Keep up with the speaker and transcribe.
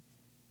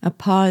A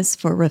pause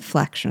for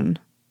reflection.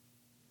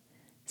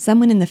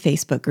 Someone in the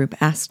Facebook group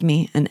asked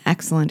me an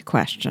excellent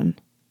question.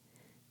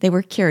 They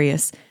were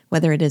curious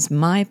whether it is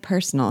my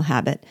personal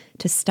habit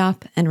to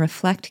stop and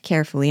reflect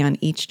carefully on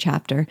each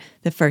chapter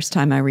the first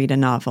time I read a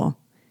novel,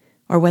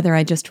 or whether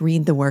I just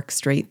read the work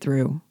straight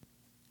through.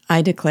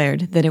 I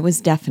declared that it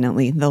was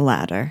definitely the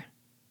latter.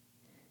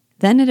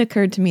 Then it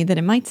occurred to me that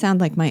it might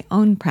sound like my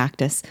own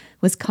practice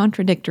was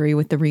contradictory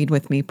with the Read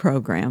With Me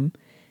program,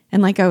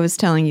 and like I was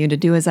telling you to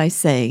do as I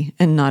say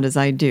and not as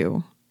I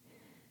do.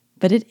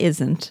 But it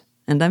isn't,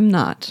 and I'm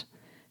not,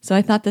 so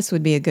I thought this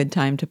would be a good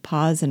time to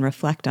pause and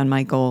reflect on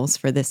my goals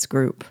for this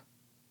group.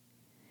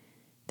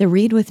 The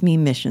Read With Me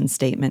mission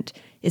statement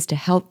is to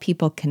help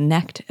people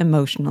connect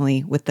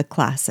emotionally with the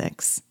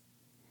classics.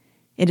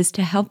 It is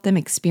to help them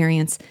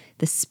experience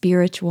the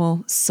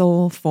spiritual,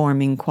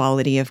 soul-forming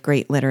quality of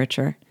great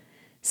literature,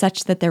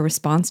 such that their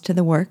response to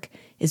the work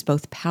is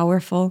both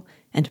powerful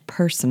and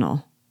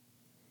personal.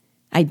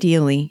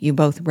 Ideally, you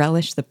both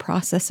relish the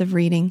process of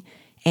reading,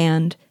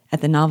 and,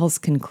 at the novel's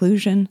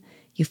conclusion,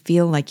 you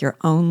feel like your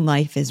own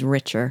life is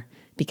richer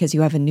because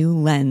you have a new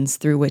lens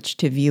through which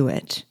to view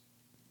it.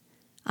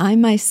 I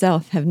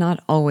myself have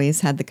not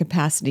always had the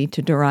capacity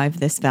to derive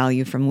this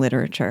value from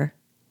literature.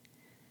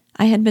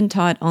 I had been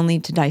taught only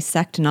to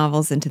dissect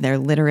novels into their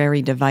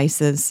literary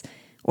devices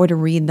or to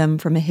read them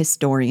from a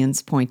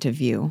historian's point of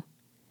view.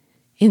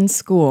 In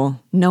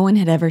school, no one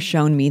had ever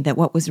shown me that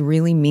what was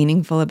really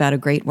meaningful about a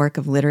great work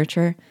of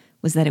literature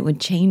was that it would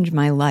change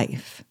my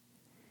life.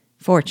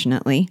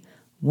 Fortunately,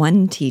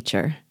 one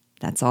teacher,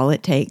 that's all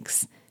it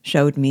takes,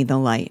 showed me the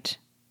light.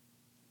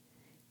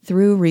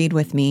 Through Read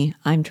With Me,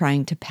 I'm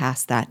trying to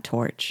pass that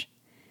torch,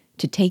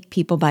 to take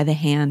people by the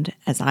hand,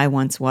 as I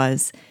once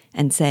was,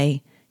 and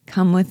say,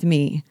 "Come with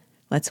me,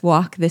 let's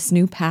walk this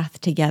new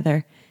path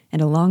together,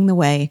 and along the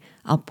way,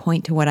 I'll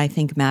point to what I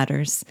think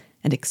matters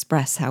and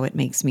express how it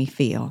makes me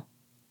feel."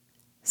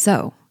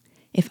 So,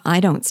 if I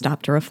don't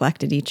stop to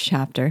reflect at each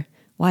chapter,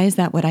 why is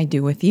that what I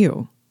do with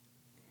you?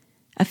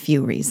 A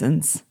few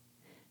reasons.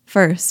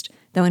 First,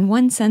 though in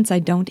one sense I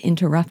don't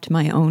interrupt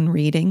my own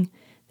reading,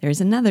 there's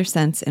another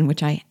sense in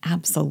which I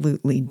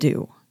absolutely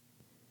do.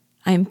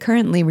 I am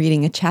currently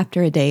reading a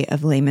chapter a day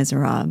of Les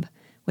Miserables,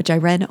 which I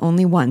read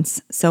only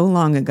once so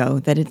long ago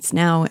that it's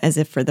now as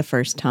if for the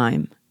first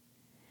time.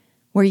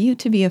 Were you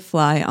to be a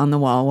fly on the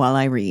wall while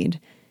I read,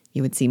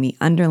 you would see me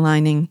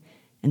underlining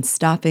and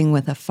stopping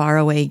with a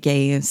faraway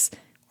gaze,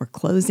 or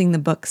closing the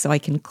book so I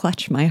can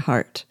clutch my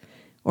heart,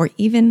 or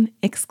even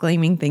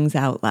exclaiming things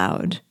out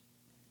loud.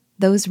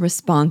 Those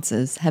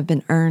responses have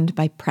been earned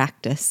by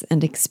practice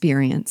and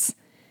experience,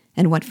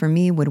 and what for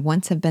me would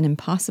once have been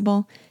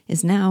impossible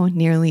is now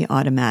nearly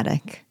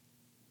automatic.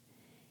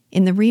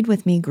 In the Read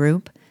With Me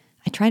group,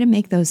 I try to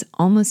make those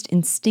almost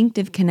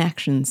instinctive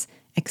connections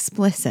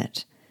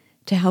explicit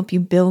to help you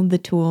build the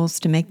tools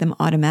to make them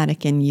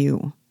automatic in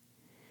you.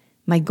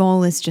 My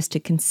goal is just to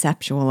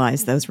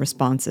conceptualize those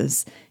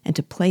responses and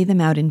to play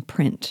them out in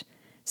print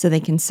so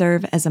they can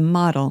serve as a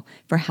model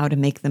for how to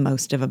make the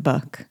most of a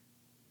book.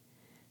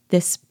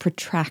 This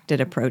protracted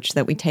approach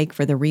that we take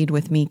for the Read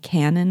With Me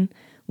canon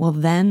will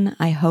then,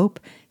 I hope,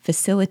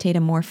 facilitate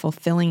a more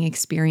fulfilling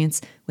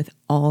experience with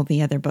all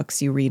the other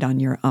books you read on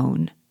your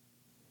own.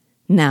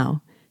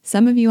 Now,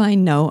 some of you I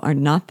know are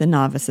not the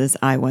novices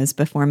I was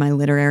before my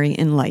literary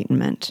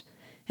enlightenment,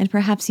 and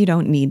perhaps you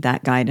don't need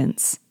that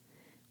guidance.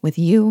 With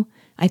you,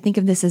 I think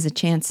of this as a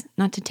chance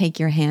not to take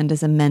your hand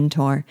as a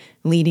mentor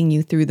leading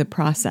you through the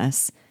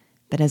process,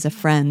 but as a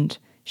friend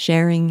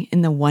sharing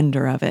in the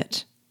wonder of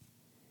it.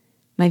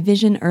 My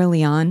vision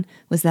early on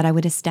was that I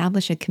would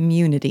establish a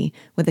community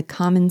with a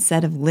common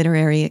set of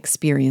literary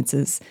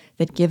experiences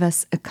that give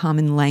us a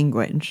common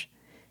language,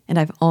 and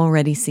I've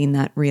already seen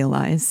that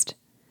realized.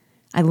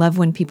 I love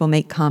when people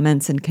make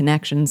comments and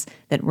connections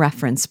that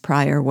reference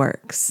prior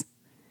works.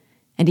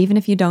 And even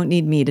if you don't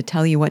need me to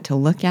tell you what to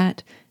look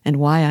at and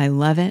why I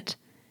love it,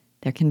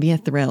 there can be a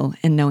thrill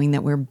in knowing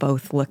that we're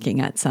both looking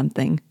at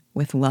something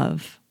with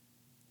love.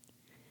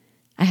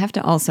 I have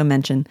to also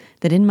mention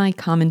that in my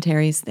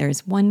commentaries there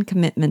is one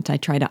commitment I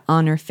try to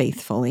honor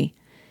faithfully,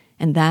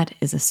 and that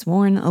is a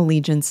sworn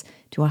allegiance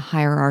to a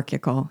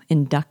hierarchical,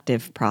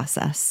 inductive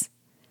process.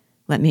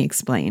 Let me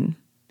explain.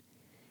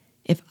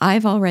 If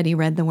I've already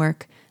read the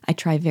work, I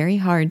try very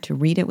hard to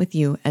read it with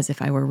you as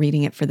if I were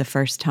reading it for the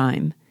first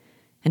time,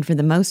 and for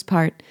the most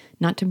part,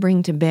 not to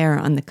bring to bear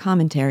on the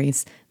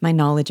commentaries my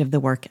knowledge of the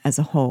work as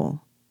a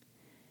whole.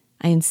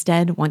 I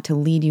instead want to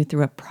lead you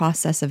through a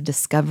process of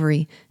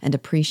discovery and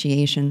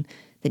appreciation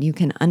that you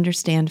can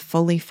understand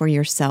fully for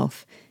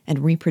yourself and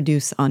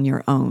reproduce on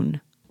your own.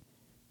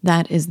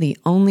 That is the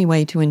only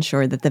way to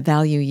ensure that the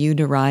value you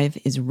derive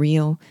is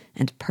real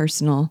and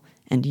personal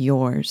and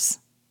yours.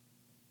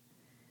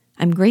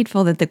 I'm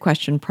grateful that the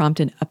question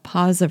prompted a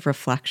pause of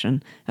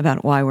reflection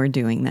about why we're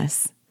doing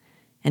this,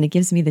 and it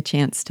gives me the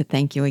chance to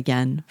thank you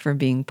again for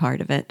being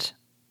part of it.